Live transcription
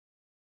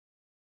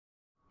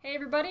Hey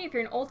everybody, if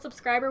you're an old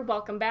subscriber,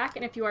 welcome back,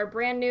 and if you are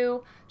brand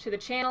new to the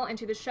channel and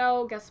to the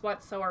show, guess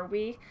what, so are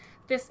we.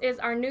 This is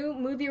our new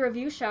movie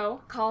review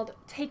show called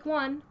Take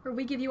One, where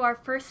we give you our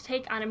first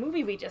take on a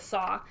movie we just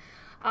saw.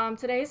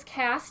 Today's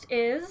cast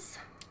is...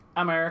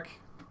 I'm Eric.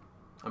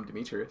 I'm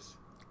Demetrius.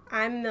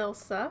 I'm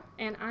Milsa.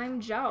 And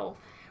I'm Joe.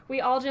 We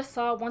all just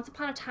saw Once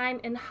Upon a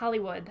Time in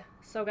Hollywood.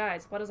 So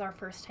guys, what is our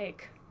first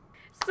take?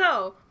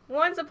 So,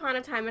 Once Upon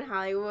a Time in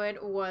Hollywood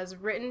was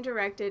written,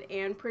 directed,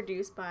 and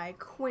produced by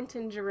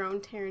Quentin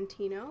Jerome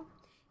Tarantino.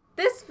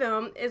 This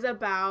film is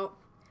about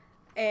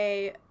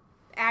a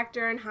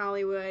actor in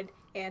Hollywood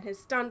and his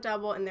stunt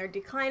double and their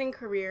declining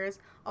careers,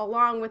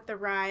 along with the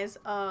rise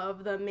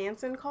of the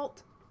Manson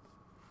cult,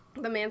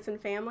 the Manson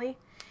family.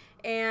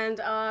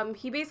 And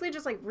he basically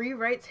just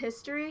rewrites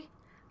history,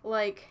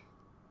 like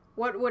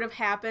what would have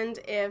happened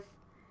if,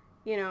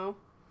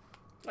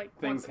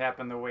 Things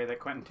happen the way that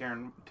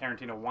Quentin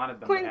Tarantino wanted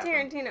them Quentin to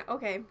happen. Tarantino,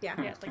 okay, yeah.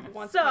 Yeah, it's like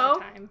Once Upon a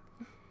Time.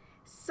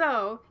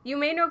 So, you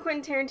may know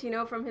Quentin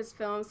Tarantino from his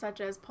films such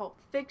as Pulp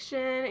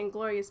Fiction,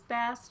 Inglourious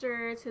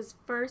Basterds, his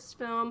first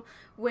film,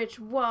 which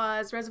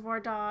was Reservoir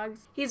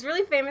Dogs. He's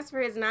really famous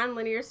for his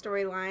non-linear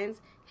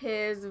storylines,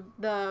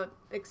 the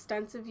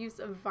extensive use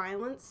of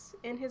violence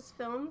in his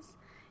films,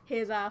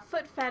 his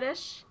foot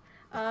fetish,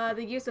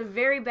 the use of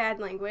very bad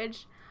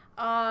language,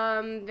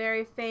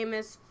 very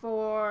famous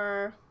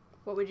for...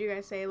 What would you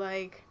guys say?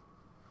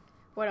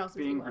 What else is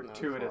he Being well known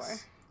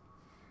gratuitous.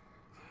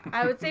 for?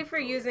 I would say for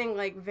using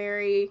a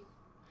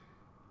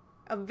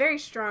very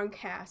strong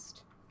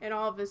cast. In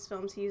all of his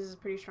films, he uses a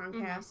pretty strong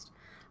cast.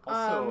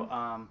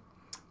 Also,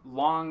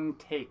 long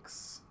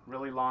takes.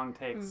 Really long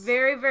takes.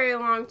 Very, very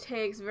long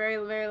takes,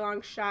 very, very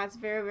long shots,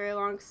 very, very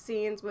long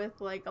scenes with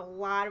a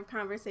lot of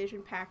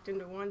conversation packed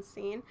into one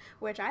scene,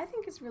 which I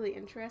think is really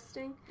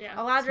interesting. Yeah.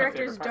 A lot of It's my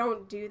directors favorite part.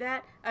 don't do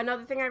that.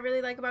 Another thing I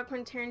really like about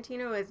Quentin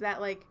Tarantino is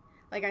that, like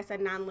I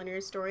said, non-linear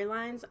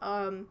storylines.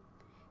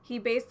 He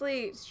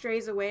basically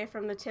strays away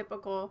from the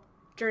typical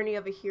journey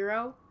of a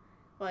hero,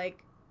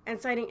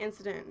 inciting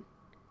incident,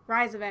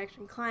 rise of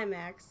action,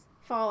 climax,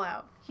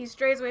 fallout. He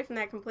strays away from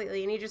that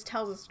completely, and he just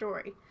tells a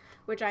story,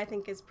 which I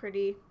think is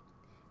pretty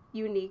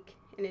unique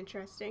and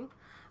interesting.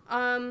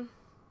 Overall,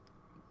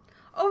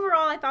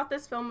 I thought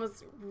this film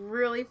was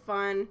really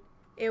fun.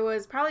 It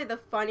was probably the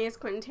funniest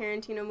Quentin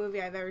Tarantino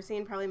movie I've ever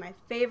seen, probably my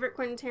favorite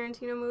Quentin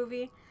Tarantino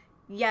movie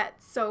yet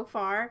so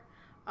far.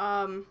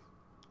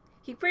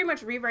 He pretty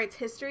much rewrites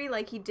history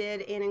like he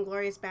did in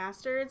Inglourious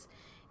Basterds,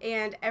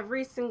 and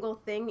every single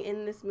thing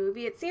in this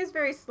movie, it seems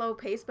very slow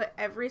paced, but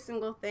every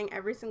single thing,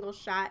 every single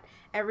shot,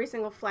 every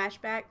single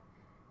flashback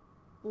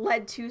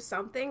led to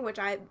something, which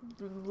I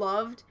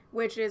loved,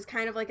 which is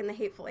kind of like in The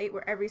Hateful Eight,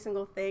 where every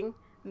single thing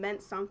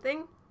meant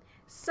something.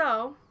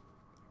 So,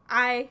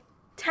 10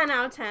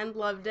 out of 10,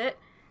 loved it.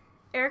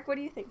 Eric, what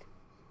do you think?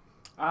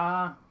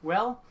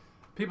 Well,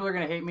 people are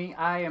going to hate me.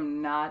 I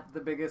am not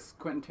the biggest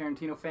Quentin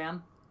Tarantino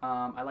fan.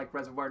 I like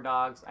Reservoir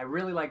Dogs. I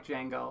really like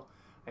Django.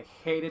 I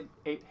hated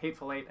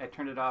Hateful Eight. I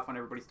turned it off when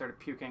everybody started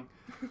puking.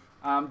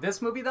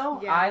 This movie, though,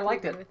 Yeah, I I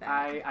liked agree it. with that.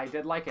 I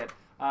did like it.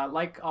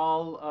 Like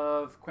all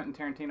of Quentin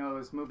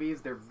Tarantino's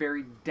movies, they're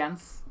very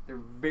dense. They're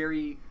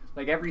very,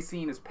 every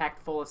scene is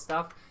packed full of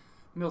stuff.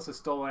 Milsa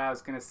stole what I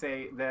was going to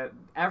say, that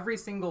every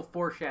single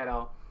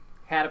foreshadow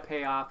had a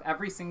payoff.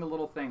 Every single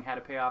little thing had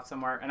a payoff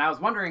somewhere. And I was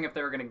wondering if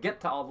they were going to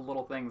get to all the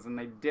little things, and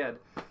they did.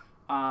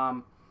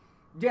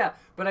 Yeah,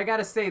 but I got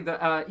to say,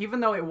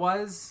 even though it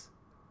was...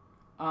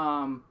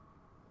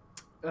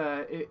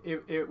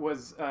 It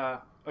was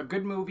a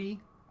good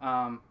movie.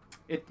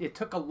 It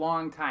took a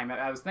long time.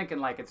 I was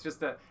thinking it's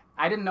just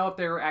I didn't know if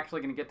they were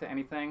actually going to get to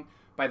anything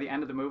by the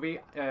end of the movie.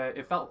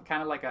 It felt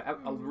kind of like a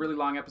really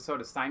long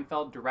episode of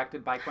Seinfeld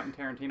directed by Quentin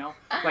Tarantino.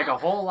 Like a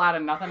whole lot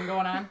of nothing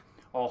going on.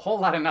 A whole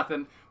lot of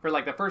nothing for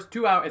the first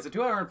 2 hours. It's a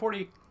 2 hour and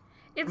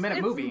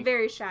 40-minute movie. It's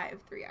very shy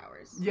of 3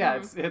 hours. Yeah,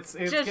 it's Just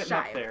getting shy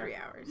up there. of 3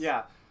 hours.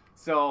 Yeah.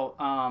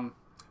 So,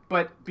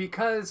 but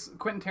because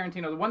Quentin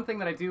Tarantino, the one thing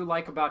that I do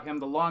like about him,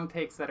 the long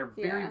takes that are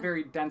very,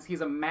 very dense, he's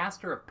a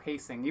master of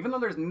pacing. Even though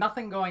there's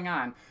nothing going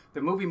on,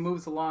 the movie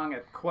moves along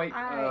at quite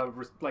a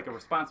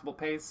responsible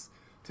pace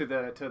to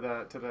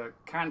the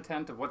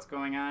content of what's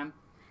going on.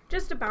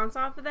 Just to bounce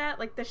off of that,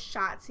 the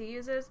shots he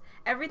uses,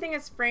 everything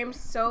is framed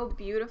so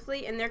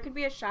beautifully, and there could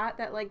be a shot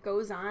that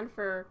goes on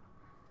for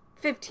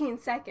 15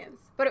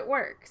 seconds, but it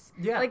works.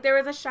 Yeah. There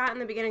was a shot in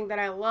the beginning that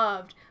I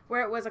loved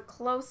where it was a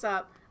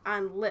close-up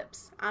on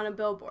lips on a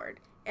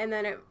billboard, and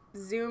then it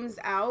zooms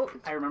out.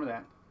 I remember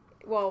that.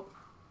 Well,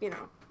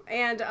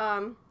 and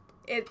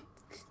it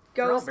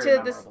goes very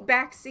to this memorable.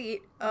 back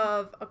seat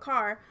of a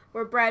car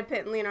where Brad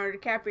Pitt and Leonardo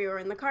DiCaprio are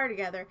in the car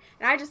together.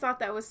 And I just thought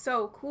that was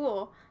so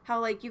cool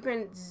how you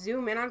can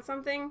zoom in on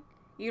something,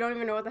 you don't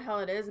even know what the hell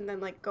it is, and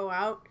then go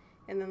out,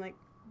 and then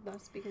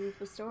thus begins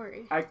the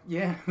story.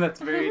 Yeah, that's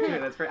very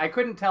true. I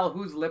couldn't tell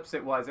whose lips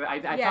it was. I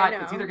thought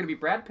it's either going to be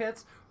Brad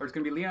Pitt's or it's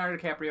going to be Leonardo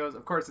DiCaprio's.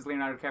 Of course, it's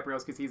Leonardo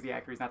DiCaprio's because he's the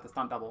actor. He's not the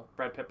stunt double.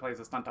 Brad Pitt plays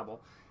a stunt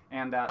double.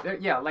 And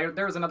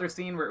there was another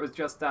scene where it was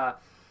just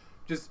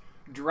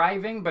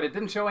driving, but it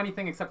didn't show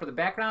anything except for the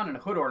background and a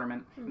hood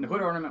ornament. And the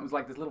hood ornament was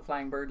like this little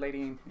flying bird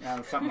lady,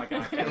 something like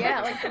that.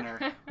 Yeah,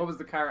 or what was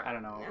the car? I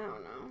don't know.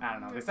 I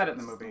don't know. They said it in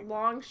the movie.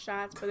 Long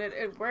shots, but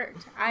it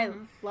worked. I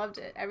loved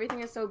it.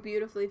 Everything is so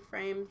beautifully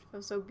framed,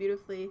 so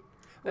beautifully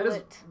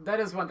lit. That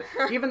is one thing.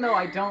 Even though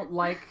I don't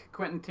like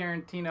Quentin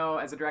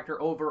Tarantino as a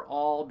director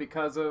overall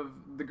because of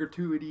the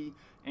gratuity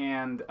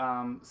and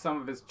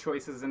some of his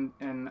choices and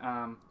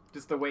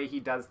just the way he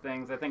does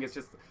things. I think it's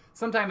just,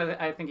 sometimes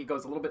I think he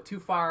goes a little bit too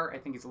far. I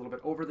think he's a little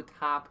bit over the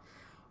top.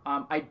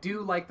 I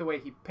do like the way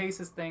he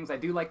paces things. I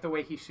do like the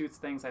way he shoots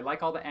things. I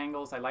like all the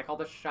angles. I like all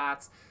the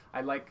shots.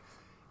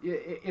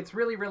 It's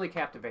really, really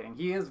captivating.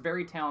 He is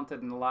very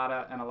talented in a lot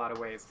of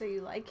ways. So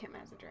you like him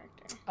as a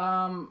director?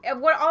 All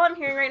I'm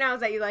hearing right now is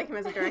that you like him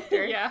as a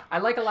director. Yeah. I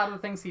like a lot of the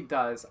things he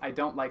does. I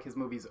don't like his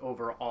movies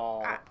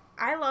overall.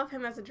 I love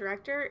him as a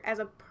director. As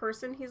a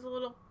person, he's a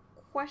little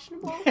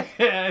questionable.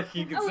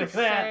 You can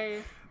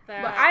say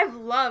that. But I've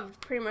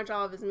loved pretty much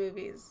all of his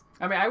movies.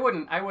 I mean, I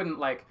wouldn't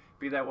like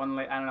be that one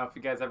lady. I don't know if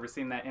you guys ever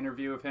seen that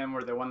interview of him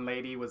where the one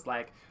lady was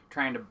like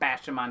trying to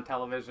bash him on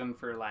television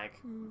for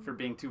for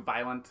being too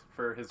violent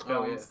for his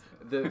films.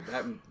 Oh,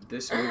 yeah.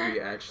 This movie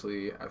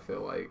actually, I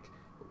feel like,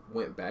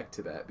 went back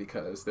to that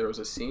because there was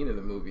a scene in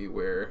the movie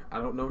where, I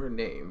don't know her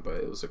name, but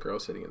it was a girl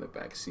sitting in the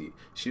back seat.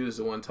 She was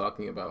the one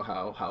talking about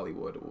how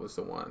Hollywood was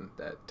the one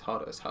that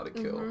taught us how to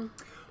kill.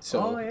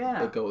 So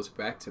it goes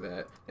back to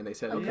that, and they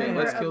said, okay,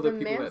 let's kill the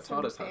people that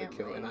taught us how to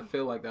kill. And I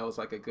feel like that was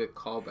like a good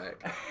callback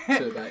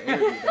to that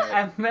interview.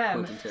 And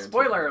then,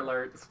 spoiler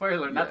alert,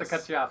 not to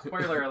cut you off,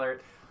 spoiler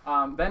alert,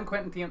 then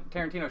Quentin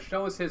Tarantino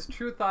shows his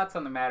true thoughts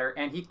on the matter,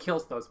 and he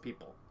kills those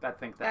people that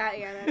think that.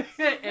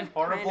 That's in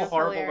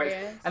horrible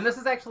ways. And this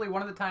is actually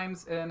one of the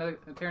times in a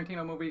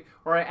Tarantino movie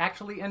where I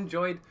actually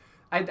enjoyed,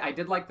 I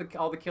did like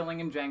all the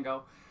killing in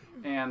Django,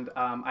 and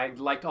I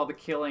liked all the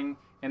killing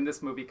in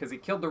this movie because he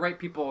killed the right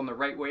people in the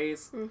right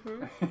ways.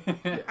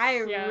 I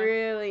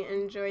really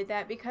enjoyed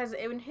that because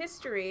in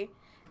history,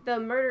 the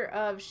murder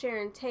of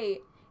Sharon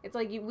Tate, it's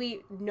like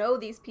we know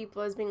these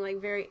people as being like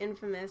very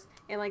infamous,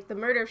 and like the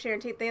murder of Sharon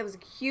Tate, that was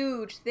a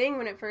huge thing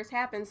when it first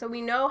happened. So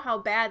we know how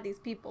bad these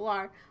people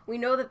are. We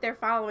know that they're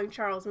following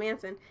Charles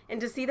Manson, and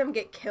to see them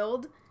get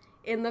killed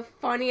in the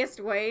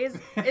funniest ways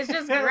is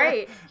just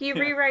great. He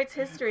rewrites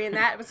history, and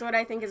that was what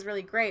I think is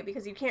really great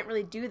because you can't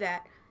really do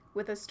that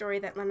with a story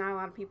that not a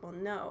lot of people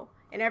know.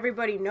 And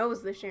everybody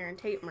knows the Sharon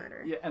Tate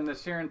murder. Yeah, and the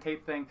Sharon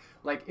Tate thing,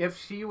 like, if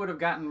she would have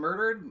gotten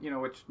murdered,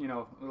 which,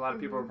 a lot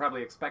of people were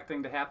probably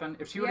expecting to happen,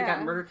 if she would have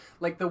gotten murdered,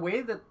 like, the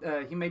way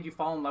that he made you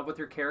fall in love with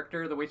her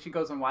character, the way she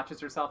goes and watches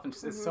herself, and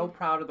is so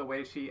proud of the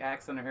way she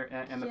acts in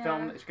the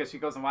film, because she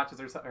goes and watches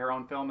her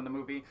own film in the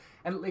movie.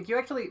 And, like, you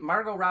actually,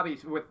 Margot Robbie,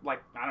 with,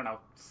 like, I don't know,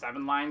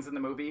 7 lines in the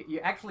movie,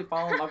 you actually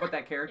fall in love with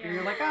that character.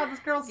 You're like, oh, this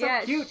girl's so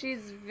cute.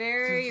 She's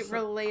very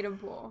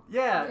relatable.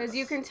 Yeah. Because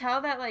you can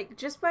tell that, like,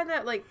 just by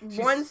that, like,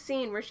 one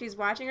scene where she's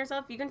watching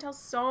herself, you can tell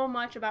so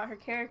much about her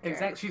character.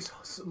 Exactly. She's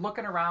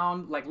looking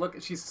around, like,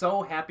 she's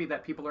so happy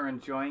that people are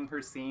enjoying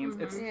her scenes.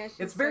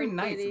 It's very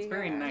nice. It's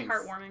very nice. It's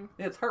heartwarming.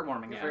 It's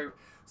heartwarming.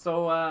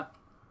 Yeah.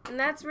 And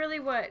that's really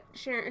what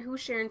who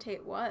Sharon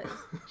Tate was.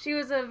 She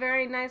was a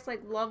very nice,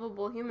 like,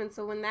 lovable human.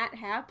 So when that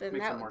happened,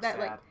 that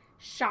like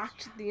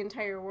shocked the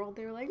entire world.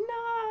 They were like,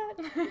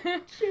 not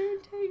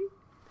Sharon Tate.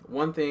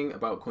 One thing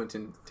about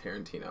Quentin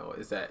Tarantino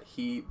is that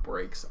he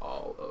breaks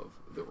all of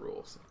the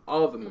rules.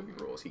 All of the movie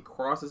rules. He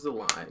crosses the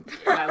line.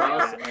 He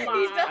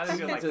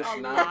does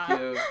not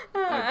give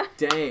a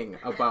dang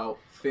about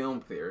film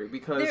theory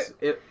because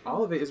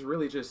all of it is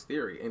really just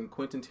theory. And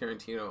Quentin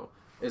Tarantino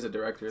is a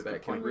director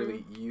that can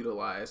really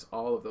utilize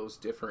all of those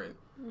different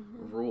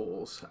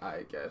rules,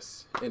 I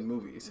guess, in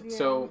movies. Yeah.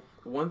 So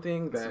one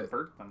thing that...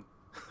 Subvert them.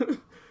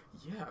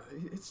 Yeah,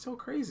 it's so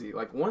crazy.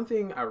 Like, one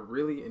thing I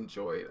really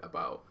enjoyed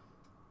about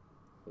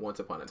Once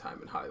Upon a Time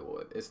in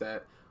Hollywood is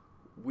that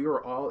we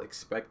were all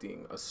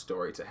expecting a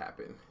story to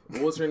happen.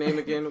 What was her name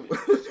again?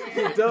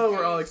 Duh,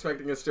 we're all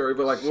expecting a story,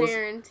 but like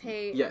Sharon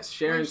Tate. Yes,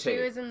 Sharon Tate. When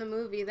she was in the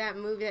movie, that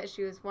movie that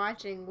she was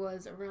watching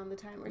was around the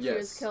time where she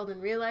was killed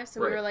in real life.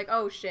 So we were like,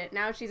 oh shit,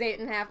 now she's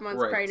 8.5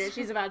 months pregnant.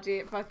 She's about to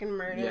get fucking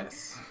murdered.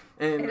 Yes.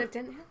 And it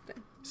didn't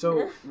happen.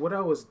 So what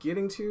I was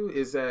getting to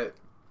is that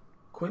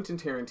Quentin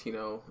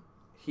Tarantino,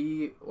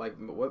 he, like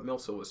what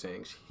Milsa was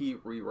saying, he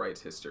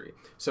rewrites history.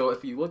 So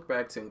if you look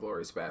back to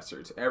Inglourious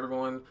Bastards,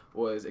 everyone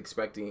was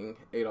expecting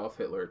Adolf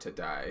Hitler to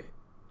die,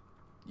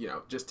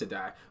 just to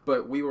die.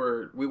 But we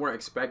weren't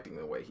expecting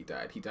the way he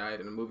died. He died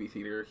in a movie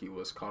theater. He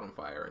was caught on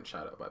fire and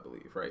shot up, I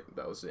believe, right?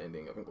 That was the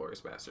ending of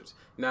Inglourious Bastards.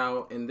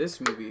 Now, in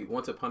this movie,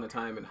 Once Upon a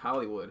Time in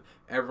Hollywood,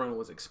 everyone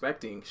was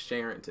expecting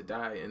Sharon to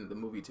die and the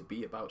movie to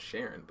be about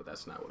Sharon, but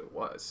that's not what it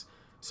was.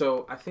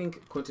 So I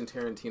think Quentin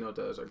Tarantino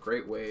does a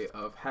great way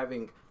of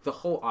having the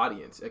whole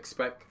audience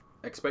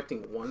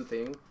expecting one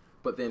thing,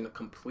 but then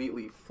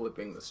completely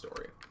flipping the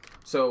story.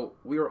 So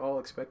we were all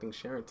expecting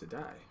Sharon to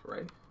die,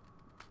 right?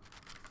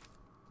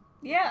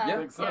 Yeah.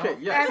 Yeah. So. Okay.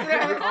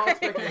 Yeah. We were all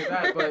expecting her to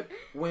die, but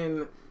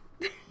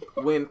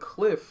when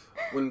Cliff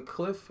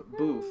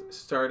Booth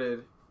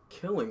started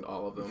killing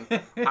all of them,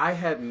 I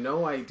had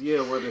no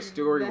idea where the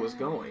story was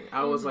going.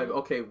 I was like,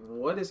 okay,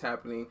 what is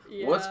happening?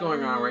 What's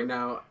going on right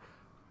now?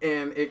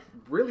 And it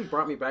really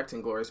brought me back to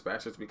Inglourious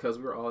Basterds because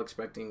we were all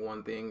expecting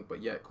one thing,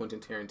 but yet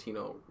Quentin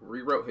Tarantino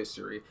rewrote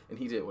history and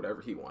he did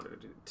whatever he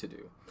wanted to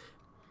do.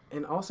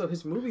 And also,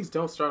 his movies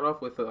don't start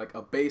off with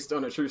a based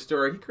on a true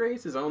story. He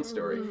creates his own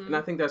story. And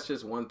I think that's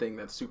just one thing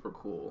that's super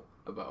cool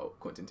about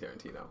Quentin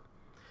Tarantino.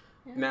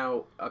 Yeah.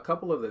 Now, a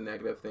couple of the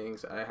negative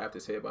things I have to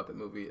say about the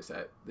movie is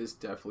that this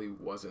definitely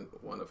wasn't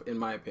in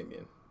my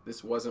opinion,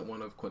 this wasn't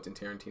one of Quentin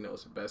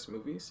Tarantino's best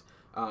movies.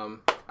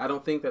 I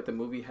don't think that the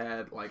movie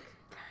had like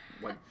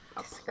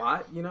a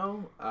plot, you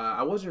know?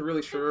 I wasn't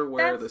really sure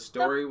where the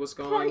story was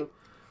going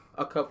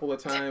a couple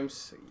of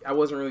times. I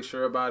wasn't really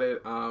sure about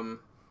it.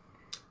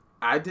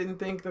 I didn't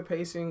think the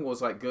pacing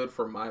was like good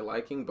for my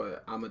liking,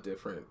 but I'm a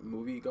different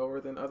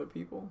moviegoer than other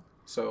people.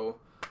 So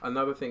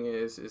another thing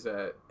is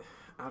that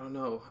I don't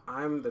know.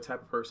 I'm the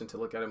type of person to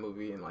look at a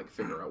movie and like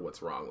figure out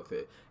what's wrong with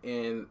it.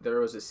 And there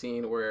was a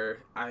scene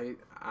where I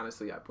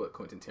put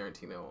Quentin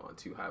Tarantino on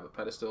too high of a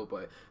pedestal,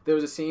 but there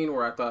was a scene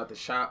where I thought the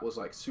shot was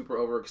like super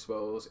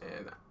overexposed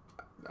and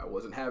I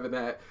wasn't having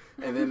that.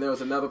 And then there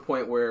was another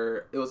point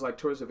where it was like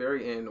towards the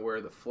very end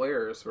where the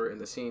flares were in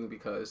the scene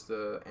because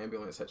the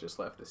ambulance had just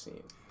left the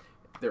scene.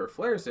 There were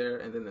flares there,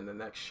 and then in the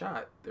next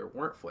shot, there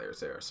weren't flares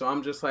there. So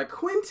I'm just like,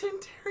 Quentin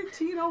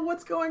Tarantino,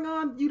 what's going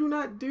on? You do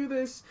not do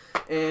this.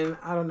 And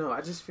I don't know.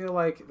 I just feel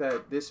like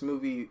that this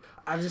movie,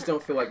 I just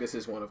don't feel like this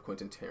is one of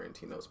Quentin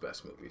Tarantino's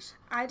best movies.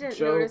 I didn't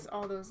notice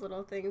all those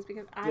little things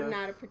because I'm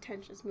not a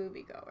pretentious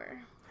moviegoer.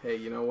 Hey,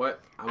 you know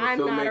what?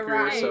 I'm a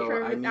filmmaker,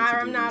 so I need to do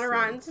I'm not these a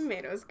Rotten things.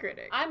 Tomatoes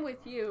critic. I'm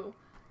with you.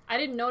 I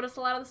didn't notice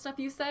a lot of the stuff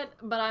you said,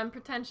 but I'm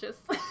pretentious.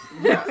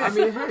 Yeah, I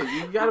mean, hey,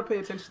 you gotta pay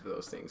attention to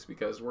those things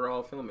because we're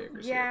all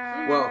filmmakers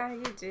here. Well,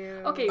 you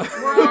do. Okay,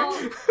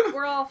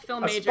 we're all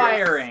film majors.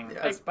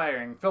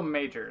 Aspiring film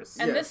majors.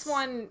 And this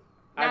one,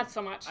 not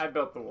so much. I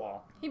built the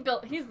wall.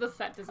 He's the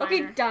set designer.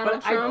 Okay,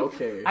 Donald Trump.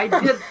 I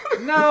did,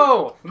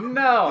 no,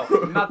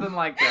 nothing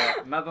like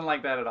that. Nothing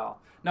like that at all.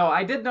 No,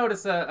 I did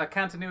notice a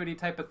continuity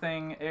type of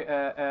thing,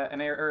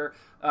 an error.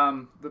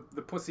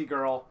 The pussy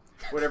girl,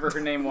 whatever her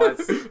name was.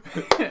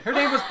 Her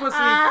name was Pussy.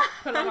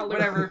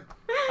 Whatever.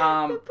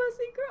 The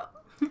pussy girl.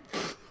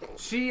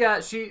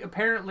 She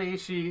apparently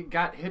she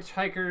got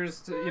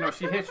hitchhikers.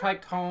 She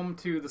hitchhiked home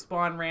to the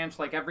Spawn Ranch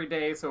like every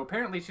day. So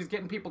apparently she's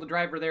getting people to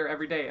drive her there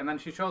every day. And then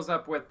she shows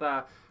up with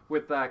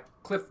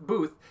Cliff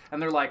Booth,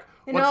 and they're like,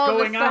 "What's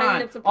going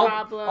on?" It's a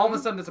problem. All of a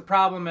sudden, it's a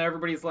problem, and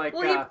everybody's like,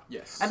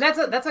 "Yes." And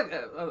that's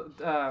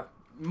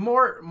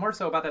more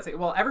so about that.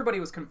 Well, everybody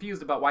was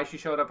confused about why she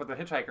showed up with a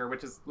hitchhiker,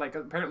 which is like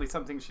apparently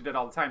something she did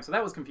all the time. So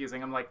that was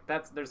confusing. I'm like,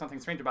 there's something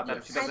strange about that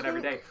if she does it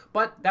every day.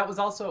 But that was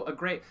also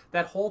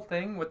that whole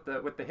thing with the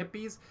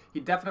hippies.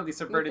 He definitely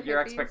subverted your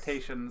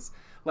expectations.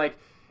 Like,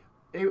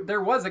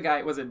 there was a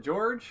guy. Was it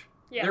George?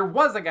 Yeah. There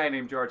was a guy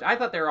named George. I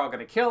thought they were all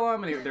going to kill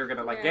him, and they were going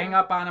to gang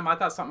up on him. I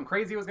thought something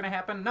crazy was going to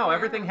happen. No,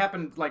 everything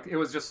happened like it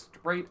was just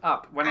straight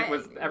up. When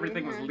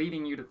everything was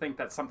leading you to think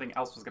that something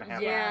else was going to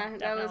happen. Yeah,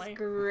 that was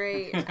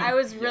great. I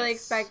was really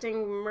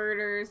expecting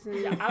murders.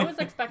 And I was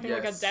expecting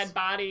like a dead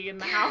body in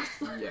the house.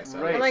 Yes,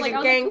 right. Like a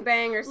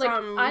gangbang or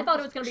something. I thought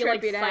it was going to be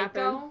like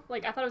Psycho.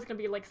 Like I thought it was going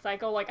to be like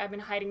Psycho. Like I've been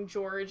hiding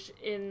George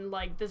in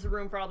like this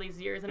room for all these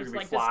years, and it's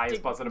like flies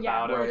buzzing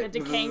about like a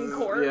decaying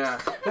corpse. Yeah,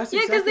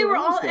 because they were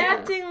all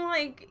acting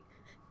like.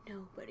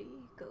 Nobody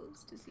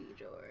goes to see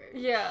George.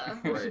 Yeah,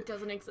 he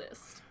doesn't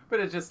exist. But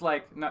it's just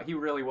like, no, he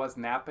really was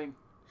napping.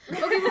 Okay,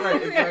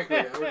 right, exactly.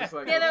 I was just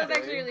like, that was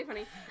actually really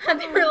funny. And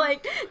they were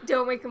like,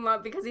 don't wake him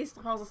up because he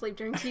falls asleep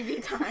during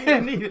TV time.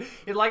 And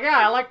he's like, yeah,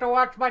 I like to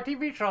watch my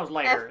TV shows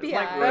later.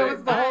 FBI.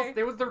 It's like,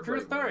 it was the true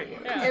story.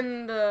 Yeah.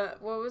 And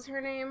what was her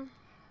name?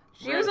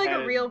 She was like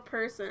a real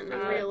person in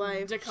real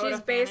life. She's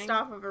based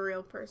off of a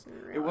real person in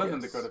real life. It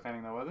wasn't Dakota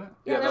Fanning, though, was it?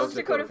 Yeah, that was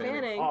Dakota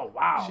Fanning. Oh,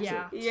 wow.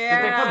 Yeah. Did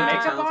they put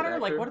makeup on her?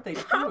 Like, what did they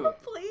do?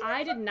 Probably.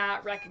 I did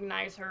not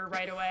recognize her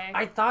right away.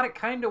 I thought it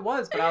kind of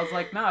was, but I was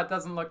like, no, it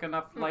doesn't look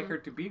enough like her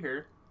to be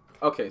her.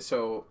 Okay,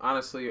 so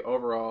honestly,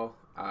 overall,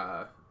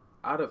 out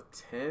of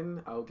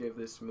 10, I'll give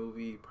this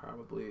movie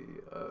probably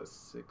a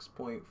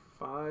 6.5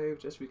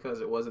 just because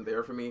it wasn't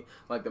there for me.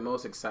 Like, the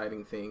most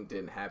exciting thing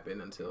didn't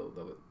happen until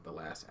the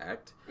last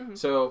act. Mm-hmm.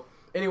 So,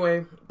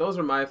 anyway, those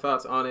are my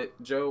thoughts on it.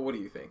 Joe, what do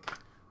you think?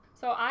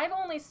 So, I've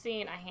only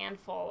seen a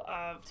handful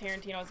of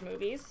Tarantino's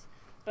movies,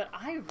 but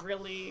I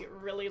really,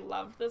 really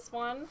loved this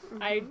one.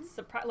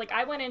 Mm-hmm.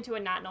 I went into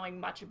it not knowing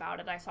much about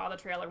it. I saw the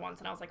trailer once,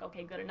 and I was like,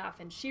 okay, good enough.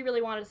 And she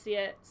really wanted to see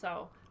it,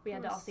 so we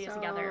had to all see it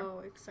together. So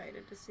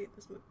excited to see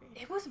this movie.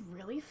 It was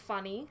really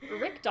funny.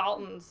 Rick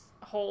Dalton's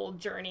whole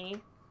journey,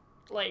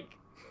 like,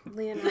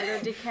 Leonardo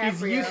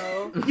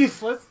DiCaprio.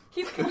 Useless.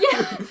 He's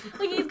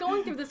like he's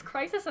going through this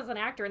crisis as an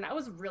actor, and that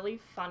was really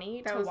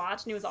funny to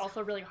watch. And it was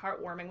also really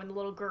heartwarming when the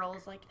little girl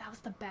is like, "That was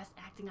the best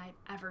acting I've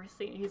ever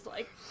seen." He's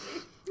like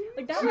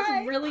that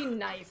was really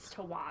nice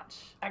to watch.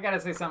 I gotta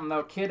say something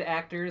though. Kid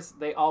actors,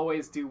 they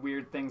always do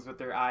weird things with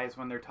their eyes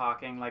when they're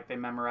talking. Like they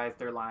memorize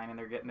their line and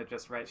they're getting it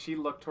just right. She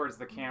looked towards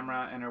the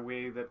camera in a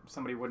way that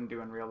somebody wouldn't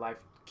do in real life.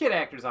 Kid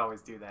actors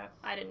always do that.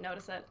 I didn't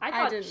notice it. I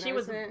thought she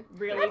was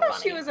really I thought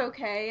funny. she was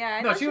okay. Yeah,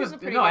 I No, thought she was. a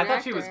pretty No, I good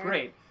thought she was actor.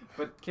 great.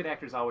 But kid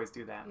actors always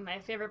do that. My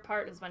favorite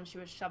part is when she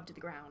was shoved to the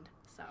ground.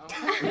 So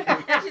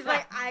She's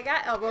like, I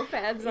got elbow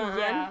pads on.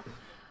 yeah.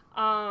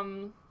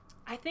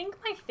 I think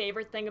my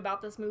favorite thing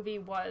about this movie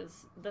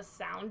was the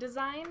sound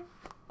design.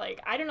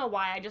 Like, I don't know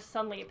why, I just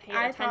suddenly paid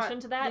attention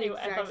to that. The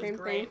I thought it was same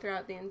great. thing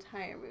throughout the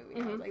entire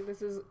movie. I was like,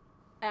 this is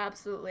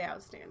absolutely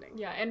outstanding.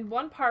 Yeah, and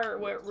one part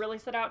what really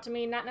stood out to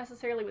me, not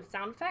necessarily with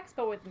sound effects,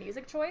 but with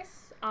music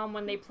choice,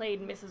 when they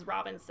played Mrs.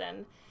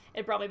 Robinson,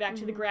 it brought me back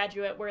to The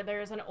Graduate, where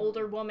there's an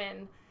older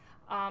woman,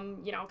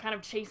 you know, kind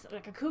of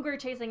like a cougar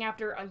chasing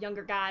after a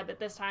younger guy, but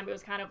this time it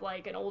was kind of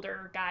like an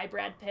older guy,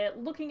 Brad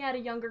Pitt, looking at a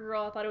younger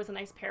girl. I thought it was a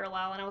nice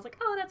parallel, and I was like,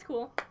 oh, that's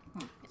cool.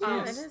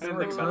 Yeah, that is There I were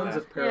didn't think about tons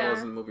that. of parallels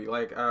Yeah. in the movie,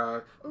 like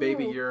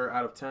 "Baby, Ooh. You're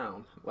Out of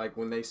Town." Like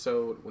when they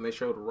showed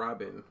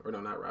Robin, or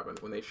no, not Robin,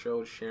 when they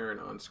showed Sharon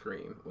on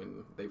screen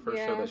when they first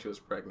showed that she was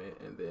pregnant,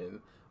 and then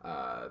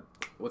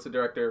what's the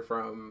director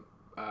from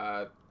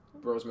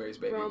Rosemary's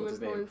Baby? Roman What's his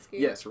name? Polanski.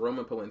 Yes,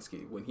 Roman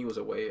Polanski. When he was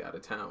away out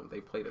of town,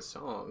 they played a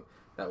song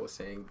that was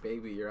saying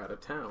 "Baby, You're Out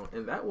of Town,"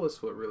 and that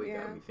was what really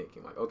got me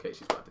thinking, like, okay,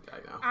 she's about to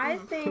die now. I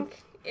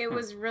think it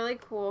was really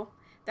cool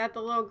that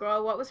the little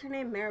girl, what was her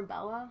name?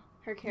 Marabella?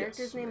 Her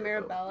character's name,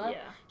 Marabella.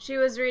 Yeah. She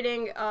was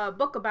reading a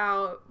book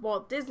about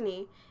Walt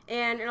Disney,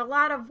 and in a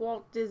lot of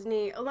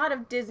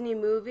Disney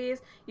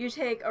movies, you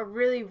take a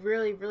really,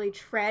 really, really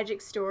tragic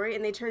story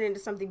and they turn it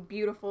into something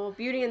beautiful.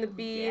 Beauty and the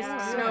Beast,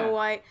 Yeah. Snow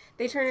White,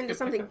 they turn it into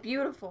something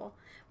beautiful.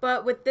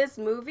 But with this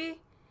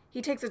movie,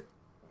 he takes the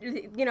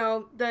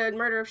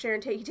murder of Sharon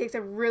Tate, he takes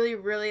a really,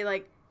 really,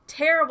 like,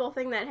 terrible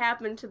thing that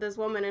happened to this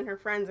woman and her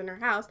friends in her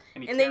house,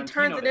 and then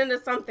turns it into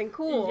something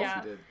cool.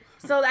 Yeah. She did.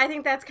 So I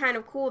think that's kind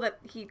of cool that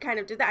he kind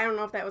of did that. I don't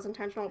know if that was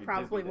intentional. It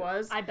probably Disney did.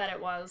 was. I bet it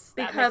was.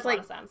 That Because, makes a lot like,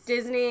 of sense.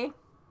 Disney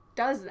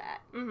does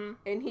that. Mm-hmm.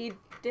 And he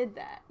did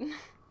that.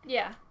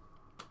 Yeah.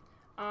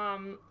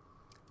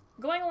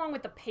 Going along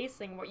with the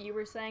pacing, what you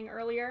were saying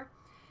earlier,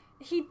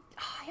 I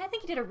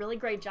think he did a really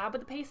great job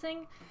with the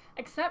pacing,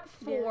 except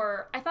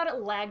for, I thought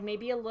it lagged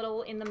maybe a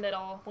little in the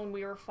middle when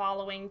we were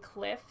following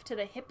Cliff to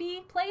the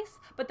hippie place,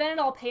 but then it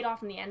all paid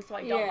off in the end, so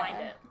I don't mind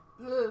it.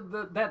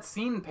 That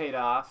scene paid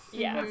off.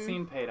 Yeah. That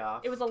scene paid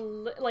off. It was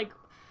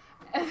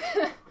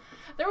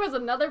there was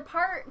another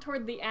part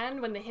toward the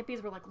end when the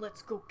hippies were like,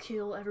 let's go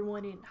kill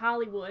everyone in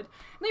Hollywood. And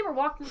they were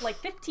walking like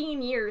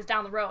 15 years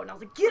down the road, and I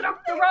was like, get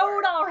up the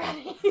road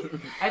already.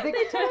 I think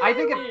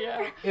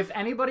if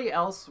anybody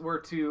else were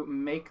to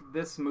make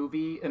this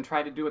movie and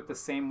try to do it the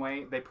same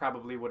way, they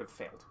probably would have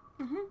failed.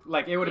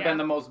 Like, it would have been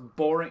the most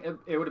boring.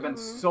 It would have been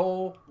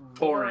so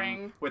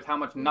boring with how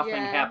much nothing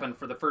happened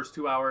for the first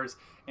 2 hours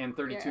and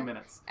 32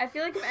 minutes. I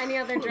feel like if any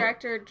other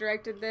director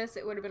directed this,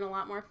 it would have been a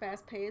lot more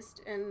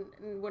fast-paced and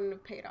wouldn't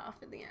have paid off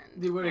in the end.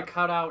 They would have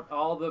cut out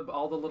all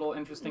the little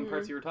interesting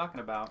parts you were talking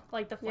about.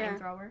 Like the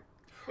flamethrower.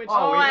 Which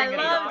Oh, we I didn't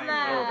get love into the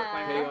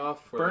that. flamethrower.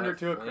 Payoff for Burned that her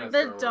to a crisp.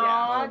 The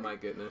dog. Oh my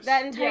goodness.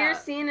 That entire Yeah.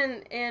 scene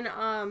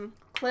in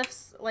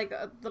Cliff's, like,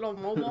 a little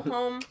mobile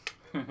home.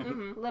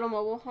 Little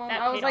mobile home.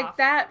 That I was paid like, off.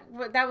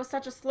 that was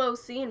such a slow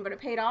scene, but it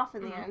paid off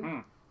in the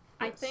end.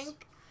 I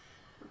think,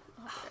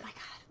 oh my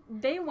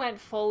god, they went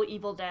full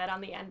Evil Dead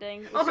on the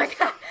ending. Oh my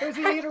god. There's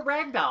he ate a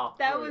ragdoll.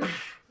 That was...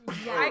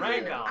 I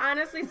can Ragdoll.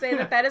 honestly say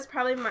that is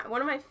probably one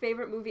of my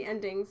favorite movie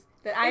endings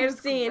that I have was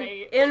seen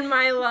great. in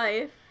my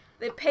life.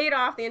 It paid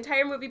off. The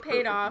entire movie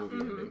paid Perfect off.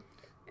 movie ending.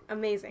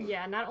 Amazing.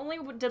 Yeah, not only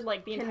did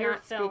like the entire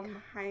Cannot film. speak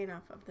high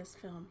enough of this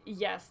film.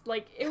 Yes,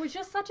 like it was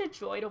just such a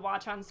joy to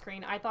watch on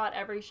screen. I thought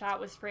every shot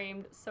was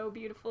framed so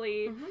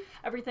beautifully.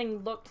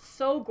 Everything looked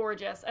so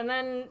gorgeous. And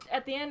then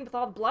at the end with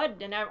all the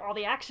blood and all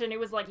the action, it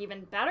was like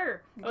even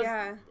better.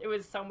 It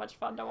was so much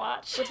fun to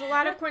watch. With a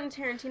lot of Quentin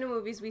Tarantino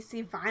movies, we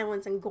see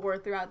violence and gore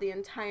throughout the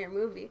entire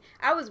movie.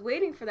 I was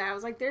waiting for that. I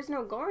was like, there's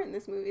no gore in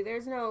this movie.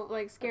 There's no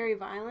like scary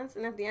violence.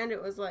 And at the end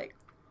it was like,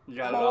 You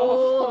got it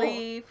all.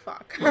 holy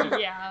fuck.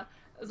 Yeah,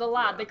 it was a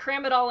lot. Yeah. They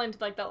cram it all into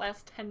like the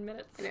last 10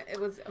 minutes. And it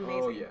was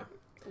amazing. Oh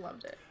yeah.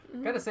 Loved it.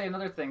 Gotta say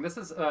another thing. This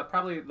is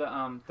probably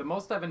the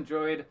most I've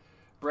enjoyed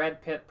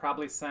Brad Pitt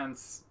probably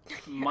since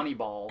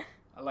Moneyball.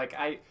 Like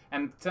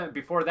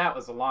before that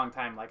was a long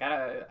time. Like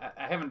I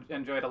haven't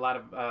enjoyed a lot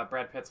of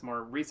Brad Pitt's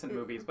more recent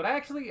movies, but I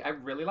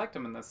really liked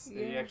him in this.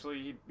 Yeah.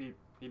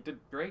 He did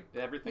great.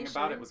 Everything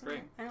about it was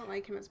great. I don't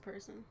like him as a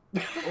person.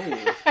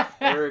 Oh.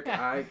 Eric,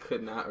 I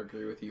could not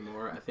agree with you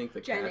more. I think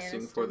the Jen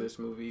casting for Aniston. this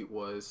movie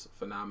was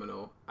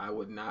phenomenal. I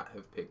would not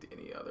have picked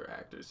any other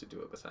actors to do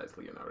it besides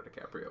Leonardo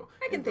DiCaprio.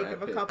 I can and think Brad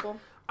of a Pitt. couple.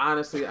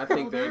 Honestly, I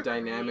think their They're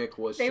dynamic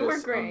was They were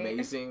just great.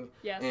 amazing.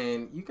 Yes.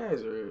 And you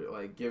guys are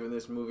like giving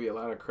this movie a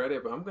lot of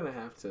credit, but I'm gonna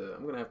have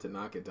to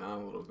knock it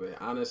down a little bit.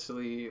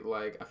 Honestly,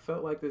 like I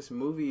felt like this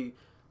movie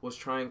was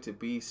trying to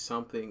be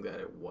something that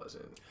it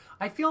wasn't.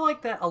 I feel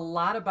like that a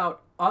lot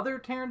about other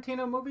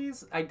Tarantino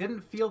movies. I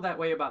didn't feel that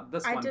way about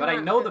this I one, did but I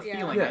not know feel- the yeah.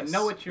 feeling. Yes, I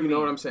know what you mean. know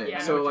what I'm saying. Yeah.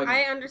 So like,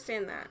 I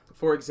understand that.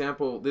 for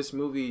example, this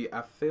movie,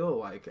 I feel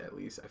like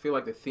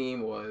the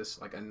theme was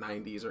like a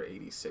 90s or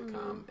 80s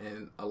sitcom,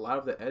 and a lot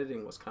of the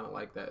editing was kind of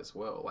like that as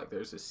well. Like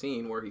there's a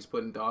scene where he's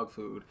putting dog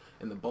food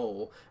in the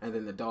bowl, and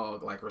then the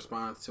dog like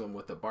responds to him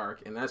with a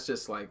bark, and that's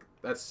just like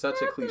that's such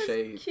a That was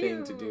cliche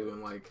thing to cute. do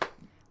in like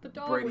The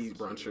dog Brady's was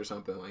brunch cute. or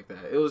something like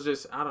that. It was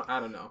just I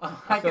don't know.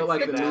 Oh, I I felt can like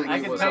see the that. movie I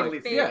can was totally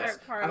like see yes,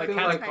 that. part I of Like feel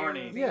kind like of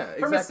corny. yeah,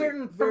 From exactly.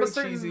 a Very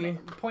certain cheesy.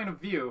 point of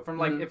view, from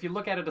like Mhm. if you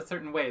look at it a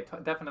certain way,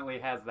 it definitely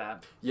has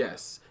that.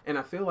 Yes, and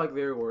I feel like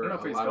there were I don't know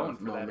if a he's lot going of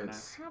for that or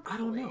moments. not. I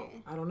don't know.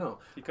 Probably. I don't know.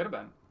 He could have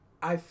been.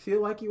 I feel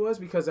like he was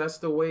because that's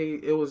the way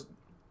it was.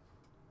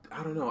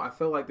 I don't know. I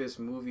felt like this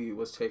movie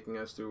was taking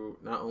us through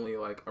not only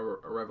like a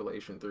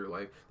revelation through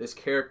like this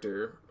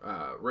character,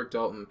 Rick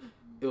Dalton.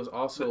 It was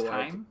also The like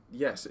time?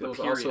 yes, it The was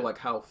period. also like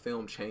how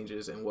film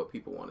changes and what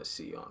people want to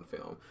see on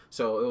film.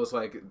 So it was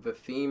like the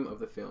theme of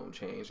the film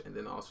changed, and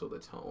then also the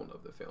tone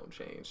of the film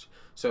changed.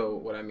 So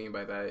what I mean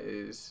by that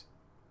is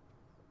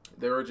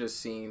there were just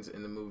scenes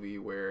in the movie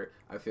where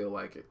I feel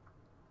like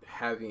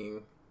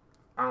having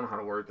I don't know how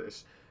to word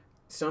this.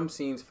 Some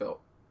scenes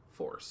felt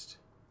forced.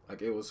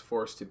 Like it was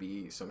forced to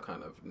be some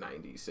kind of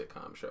 90s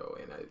sitcom show,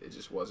 and it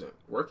just wasn't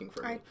working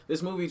for me.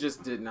 This movie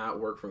just did not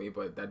work for me,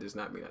 but that does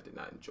not mean I did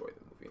not enjoy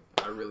the movie.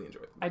 I really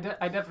enjoyed it.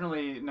 I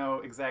definitely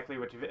know exactly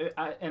what you've...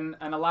 In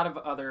a lot of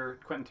other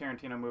Quentin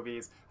Tarantino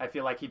movies, I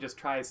feel like he just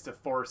tries to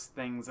force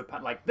things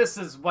upon... Like, this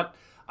is what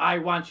I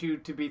want you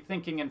to be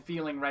thinking and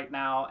feeling right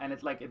now. And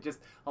it's like, it just...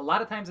 A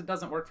lot of times it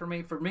doesn't work for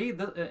me. For me,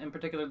 in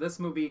particular, this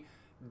movie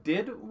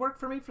did work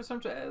for me for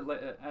some...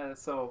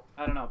 so,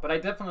 I don't know. But I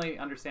definitely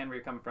understand where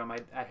you're coming from.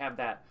 I have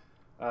that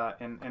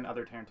in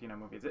other Tarantino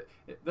movies.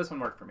 This one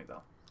worked for me,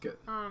 though. Good.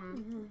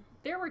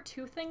 There were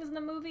two things in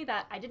the movie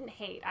that I didn't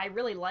hate. I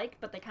really liked,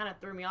 but they kind of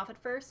threw me off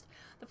at first.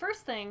 The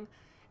first thing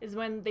is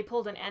when they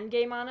pulled an end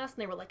game on us,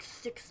 and they were like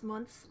 6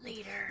 months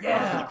later.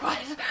 Yeah. I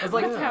was like, what? I was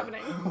like, What's yeah.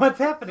 happening? What's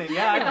happening?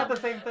 Yeah, I Yeah. thought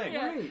the same thing.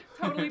 Yeah, Right.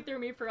 totally threw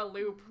me for a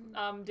loop.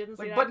 Didn't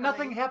see Like, that but coming.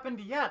 nothing happened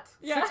yet.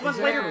 Yeah. 6 months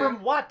later Exactly.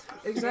 from what?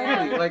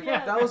 Exactly. Yeah. Like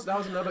Yes. that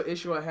was another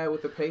issue I had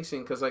with the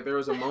pacing, because like there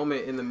was a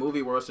moment in the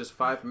movie where it's just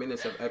 5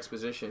 minutes of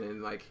exposition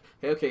and like,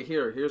 hey, okay,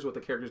 here's what the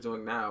character's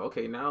doing now.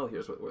 Okay, now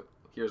here's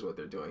what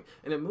they're doing.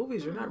 And in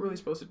movies, you're not really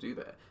supposed to do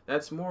that.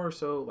 That's more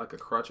so like a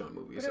crutch on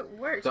movies. But it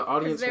worked. The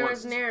audience because there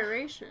wants was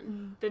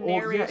narration. The Well,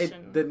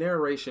 narration. the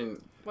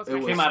narration Was it my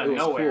was, Came out of it was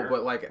nowhere cool,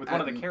 but like with one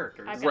of the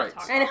characters. I've got Right. to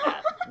talk I know.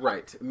 about that.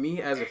 Right.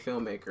 Me as a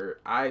filmmaker,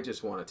 I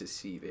just wanted to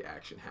see the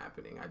action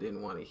happening. I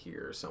didn't want to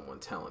hear someone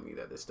telling me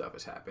that this stuff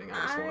is happening.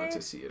 I just wanted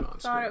to see it on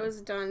screen. Thought it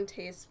was done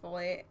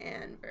tastefully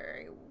and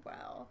very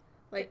well.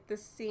 Like the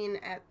scene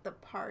at the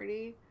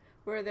party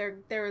where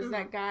there was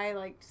that guy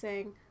like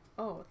saying,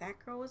 "Oh,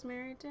 that girl was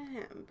married to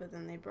him, but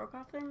then they broke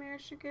off their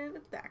marriage to get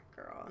with that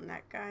girl and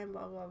that guy and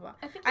blah blah blah."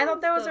 I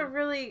thought that was a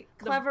really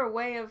clever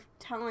way of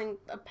telling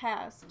a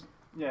past.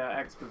 Yeah,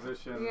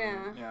 exposition.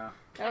 Yeah.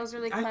 That was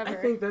really clever. I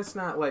think that's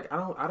not like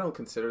I don't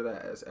consider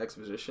that as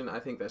exposition. I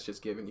think that's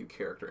just giving you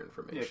character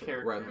information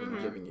character. rather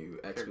than giving you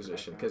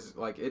exposition. background. Because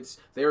like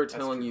they were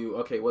telling true. you,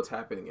 okay, what's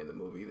happening in the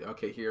movie?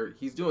 Okay, here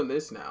he's doing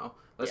this now.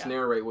 Let's Yeah.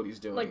 narrate what he's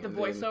doing. Like the and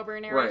then-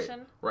 voiceover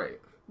narration. Right.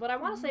 What I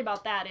want to say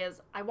about that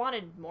is I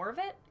wanted more of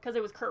it because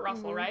it was Kurt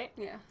Russell, right?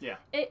 Yeah.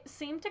 It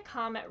seemed to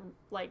come at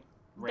like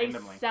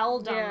Randomly. they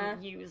seldom Yeah.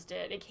 used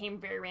it. It came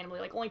very randomly,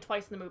 like only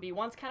twice in the movie.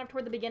 Once kind of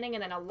toward the beginning,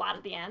 and then a lot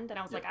at the end. And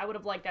I was like, I would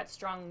have liked that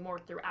strung more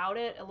throughout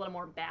it, a little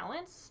more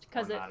balanced, Or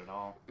because not at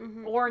all.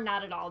 or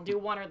not at all, do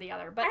one or the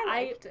other. But I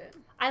liked it.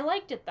 I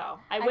liked it though.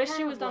 I I wish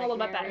kind it of was done a like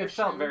little bit better. It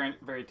felt very,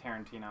 very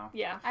Tarantino.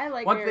 Yeah. I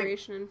like One thing-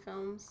 narration in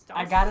films.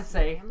 I gotta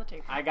say, On the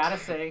table.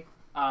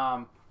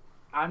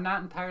 I'm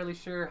not entirely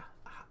sure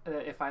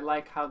if I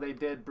like how they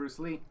did Bruce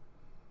Lee.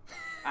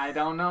 I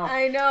don't know.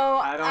 I know.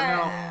 I don't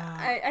know.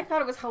 I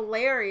thought it was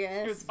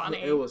hilarious. It was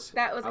funny. It was.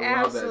 That was I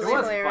love that absolutely scene. It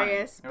was funny.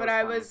 hilarious. It But was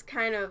I funny. was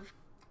kind of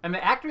And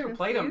the actor who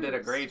played him did a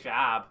Confused. great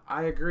job.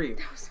 I agree.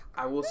 that was so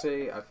I will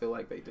say I feel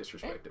like they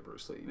disrespected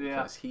Bruce Lee Yeah.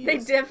 because he They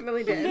is,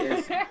 definitely he did.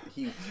 is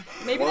he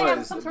Maybe they have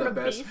was some sort the of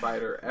best beef.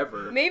 fighter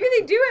ever. Maybe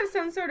they do have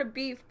some sort of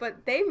beef,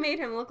 but they made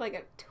him look like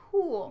a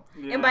tool.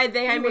 Yeah. And by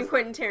they, I He mean was-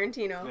 Quentin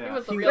Tarantino. Yeah. It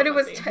was the He- real But it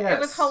was pussy. it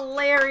was Yes.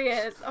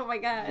 hilarious. Oh my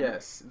god.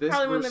 Yes, this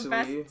Probably Bruce one of the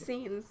best Lee.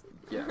 scenes.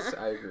 Yes,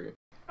 I agree.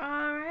 All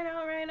right.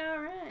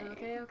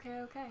 Okay.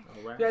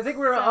 All right. Yeah, I think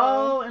we're So-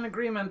 all in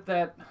agreement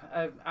that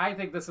I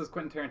think this is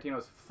Quentin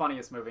Tarantino's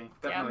funniest movie.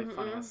 Definitely Mhm.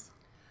 funniest.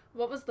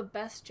 What was the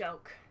best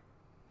joke?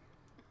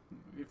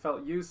 You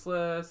felt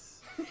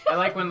useless. I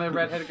like when the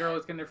redheaded girl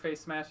was getting her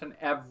face smashed on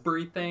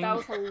everything. That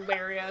was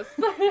hilarious.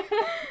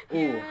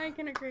 Yeah, I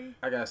can agree.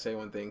 I gotta say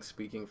one thing.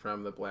 Speaking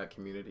from the black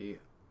community,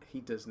 he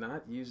does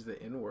not use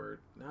the N-word,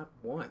 not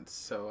once.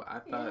 So I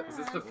thought, Is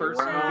this the first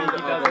Round movie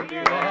he of doesn't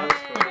do that? applause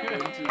for I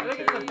think Quentin it's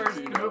the first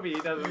Tarantino. movie he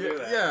doesn't do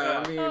that.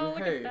 Yeah, I mean, Oh, look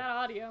hey. at that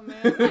audio,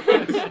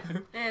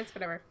 man. It's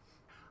whatever.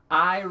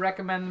 I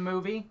recommend the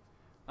movie.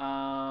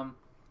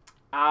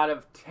 Out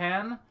of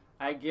 10,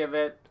 I give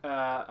it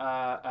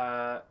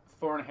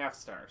 4.5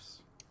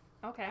 stars.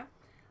 Okay.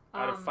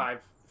 Out of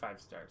 5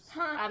 stars.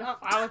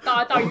 I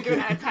thought you were doing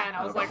it out of 10.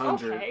 I was Out of like,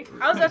 100. okay.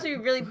 I was actually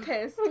really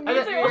pissed. Me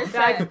that too. you were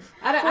sad.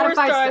 Out of 4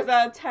 5 stars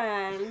out of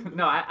 10.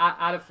 No,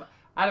 out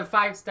of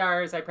 5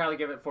 stars, I probably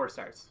give it 4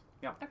 stars.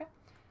 Yep.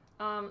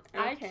 I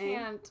Okay.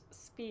 can't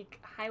speak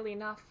highly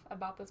enough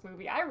about this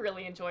movie. I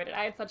really enjoyed it.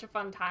 I had such a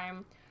fun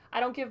time. I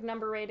don't give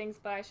number ratings,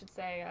 but I should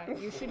say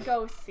you should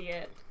go see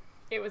it.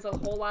 It was a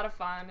whole lot of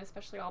fun,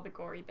 especially all the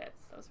gory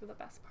bits. Those were the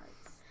best parts.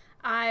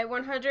 I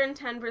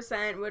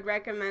 110% would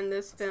recommend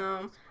this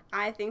film.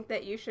 I think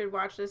that you should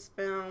watch this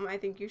film. I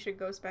think you should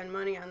go spend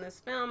money on this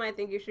film. I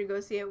think you should go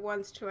see it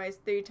once, twice,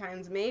 3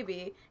 times,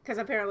 maybe. Because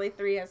apparently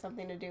 3 has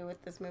something to do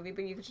with this movie,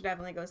 but you should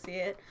definitely go see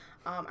it.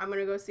 I'm going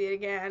to go see it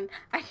again.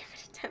 I give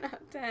it a 10 out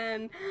of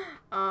 10.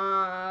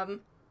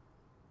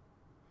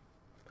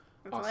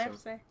 That's all I have to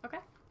say. Okay.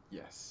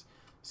 Yes.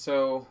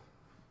 So,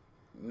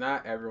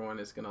 not everyone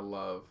is gonna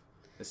love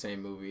the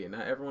same movie, and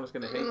not everyone is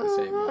gonna hate the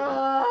same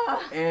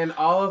movie. And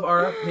all of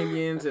our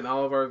opinions and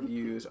all of our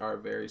views are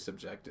very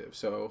subjective.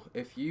 So,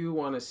 if you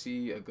want to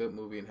see a good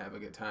movie and have a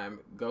good time,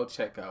 go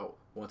check out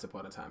Once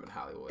Upon a Time in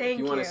Hollywood. Thank if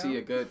you want you. to see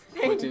a good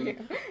Thank Quentin, you.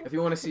 if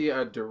you want to see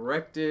a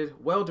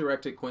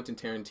well-directed Quentin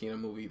Tarantino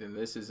movie, then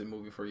this is a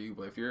movie for you.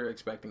 But if you're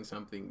expecting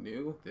something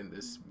new, then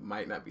this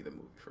might not be the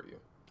movie for you.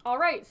 All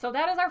right, so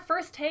that is our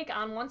first take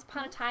on Once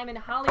Upon a Time in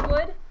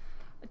Hollywood.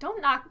 Don't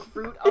knock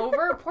Groot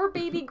over. Poor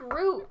baby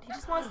Groot. He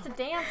just wants to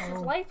dance his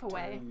life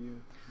away.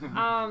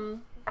 Or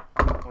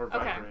Okay.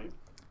 vibrate.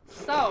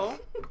 So,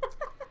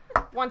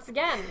 once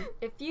again,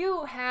 if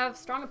you have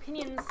strong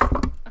opinions...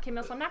 Okay,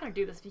 Mills, I'm not going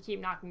to do this if you keep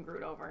knocking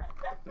Groot over.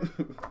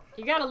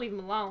 You got to leave him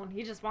alone.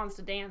 He just wants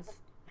to dance.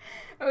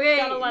 Okay,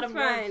 Gotta let it's him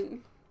live. fine.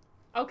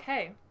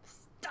 Okay.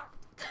 Stop.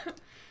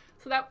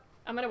 So that...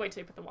 I'm going to wait till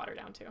you put the water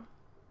down, too.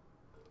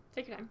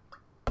 Take your time.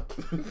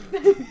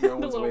 No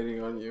one's little-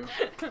 waiting on you.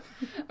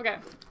 Okay.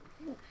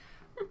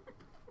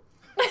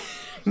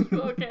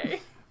 Okay.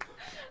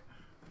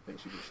 I think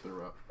she just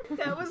threw up.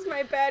 That was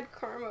my bad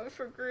karma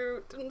for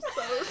Groot. I'm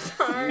so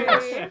sorry.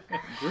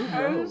 Groot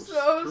I'm knows.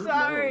 so Groot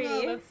sorry.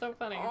 Oh, that's so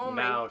funny. Oh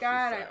my Now she's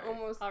god, I sorry.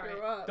 almost All threw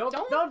right.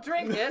 up. Don't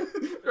drink it.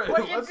 Right,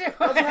 What are you let's, doing?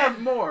 Let's have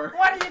more.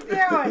 What are you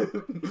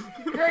doing?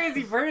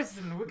 Crazy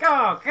person.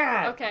 Oh,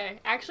 God. Okay,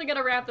 actually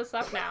gonna wrap this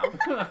up now.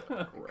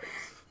 Right.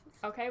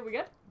 Okay, we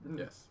good?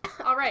 Yes.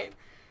 All right.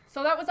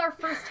 So that was our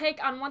first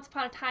take on Once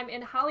Upon a Time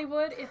in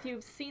Hollywood. If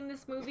you've seen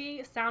this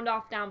movie, sound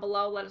off down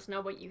below. Let us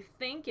know what you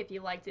think, if you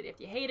liked it,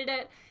 if you hated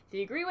it, if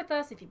you agree with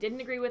us, if you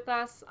didn't agree with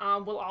us.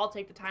 We'll all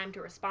take the time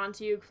to respond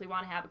to you because we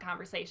want to have a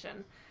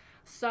conversation.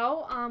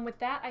 So with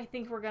that, I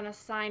think we're going to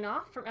sign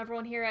off from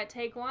everyone here at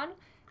Take One.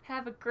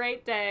 Have a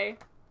great day.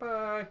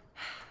 Bye.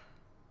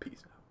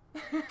 Peace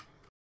out.